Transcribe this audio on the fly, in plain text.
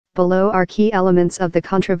Below are key elements of the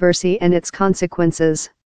controversy and its consequences.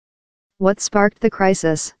 What sparked the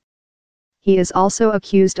crisis? He is also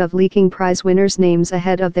accused of leaking prize winners' names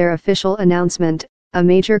ahead of their official announcement, a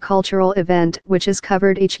major cultural event which is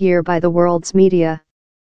covered each year by the world's media.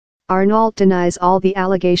 Arnold denies all the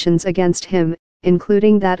allegations against him,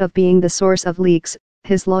 including that of being the source of leaks,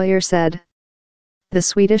 his lawyer said. The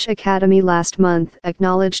Swedish Academy last month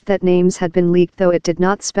acknowledged that names had been leaked, though it did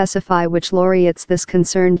not specify which laureates this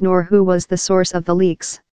concerned nor who was the source of the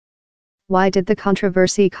leaks. Why did the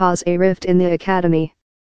controversy cause a rift in the Academy?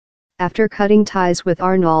 After cutting ties with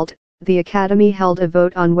Arnold, the Academy held a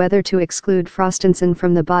vote on whether to exclude Frostenson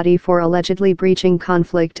from the body for allegedly breaching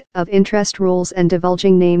conflict of interest rules and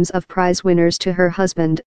divulging names of prize winners to her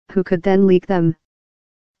husband, who could then leak them.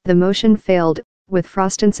 The motion failed, with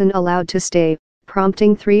Frostenson allowed to stay,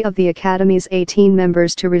 prompting 3 of the Academy's 18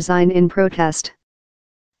 members to resign in protest.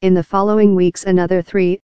 In the following weeks another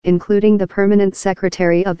 3, including the permanent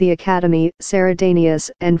secretary of the Academy, Sarah Danius,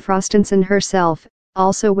 and Frostenson herself,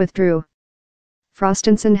 also withdrew.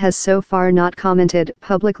 Frostenson has so far not commented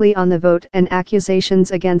publicly on the vote and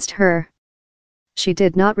accusations against her. She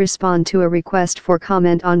did not respond to a request for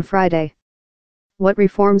comment on Friday. What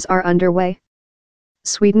reforms are underway?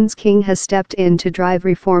 Sweden's king has stepped in to drive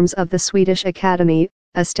reforms of the Swedish Academy,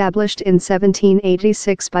 established in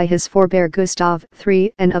 1786 by his forebear Gustav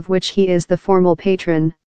III and of which he is the formal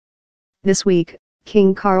patron. This week,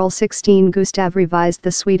 King Carl XVI Gustav revised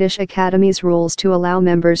the Swedish Academy's rules to allow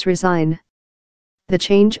members resign. The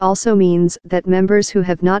change also means that members who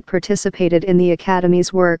have not participated in the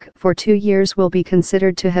Academy's work for 2 years will be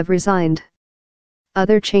considered to have resigned.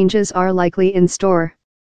 Other changes are likely in store.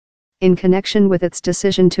 In connection with its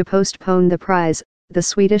decision to postpone the prize, the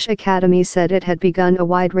Swedish Academy said it had begun a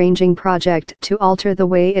wide-ranging project to alter the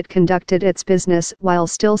way it conducted its business while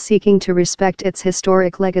still seeking to respect its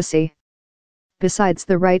historic legacy. Besides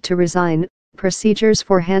the right to resign, procedures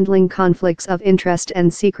for handling conflicts of interest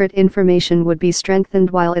and secret information would be strengthened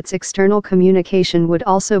while its external communication would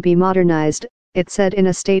also be modernized, it said in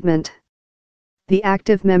a statement. The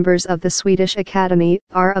active members of the Swedish Academy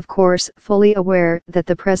are of course fully aware that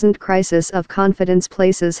the present crisis of confidence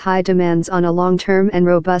places high demands on a long-term and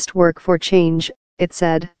robust work for change, it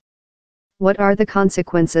said. What are the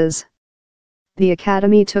consequences? The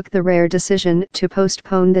Academy took the rare decision to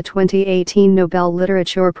postpone the 2018 Nobel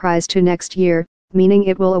Literature Prize to next year, meaning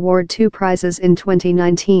it will award 2 prizes in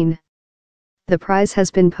 2019. The prize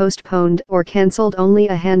has been postponed or cancelled only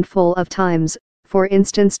a handful of times, for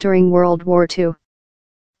instance during World War II.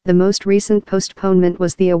 The most recent postponement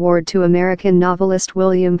was the award to American novelist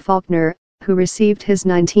William Faulkner, who received his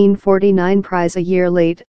 1949 prize a year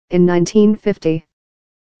late, in 1950.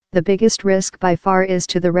 The biggest risk by far is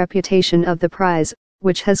to the reputation of the prize,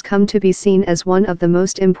 which has come to be seen as one of the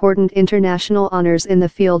most important international honors in the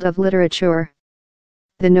field of literature.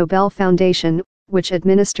 The Nobel Foundation, which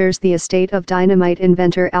administers the estate of dynamite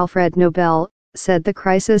inventor Alfred Nobel, said the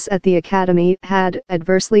crisis at the Academy had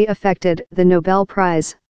adversely affected the Nobel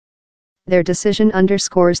Prize. Their decision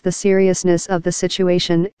underscores the seriousness of the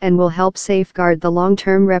situation and will help safeguard the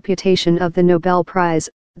long-term reputation of the Nobel Prize,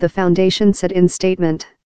 the foundation said in statement.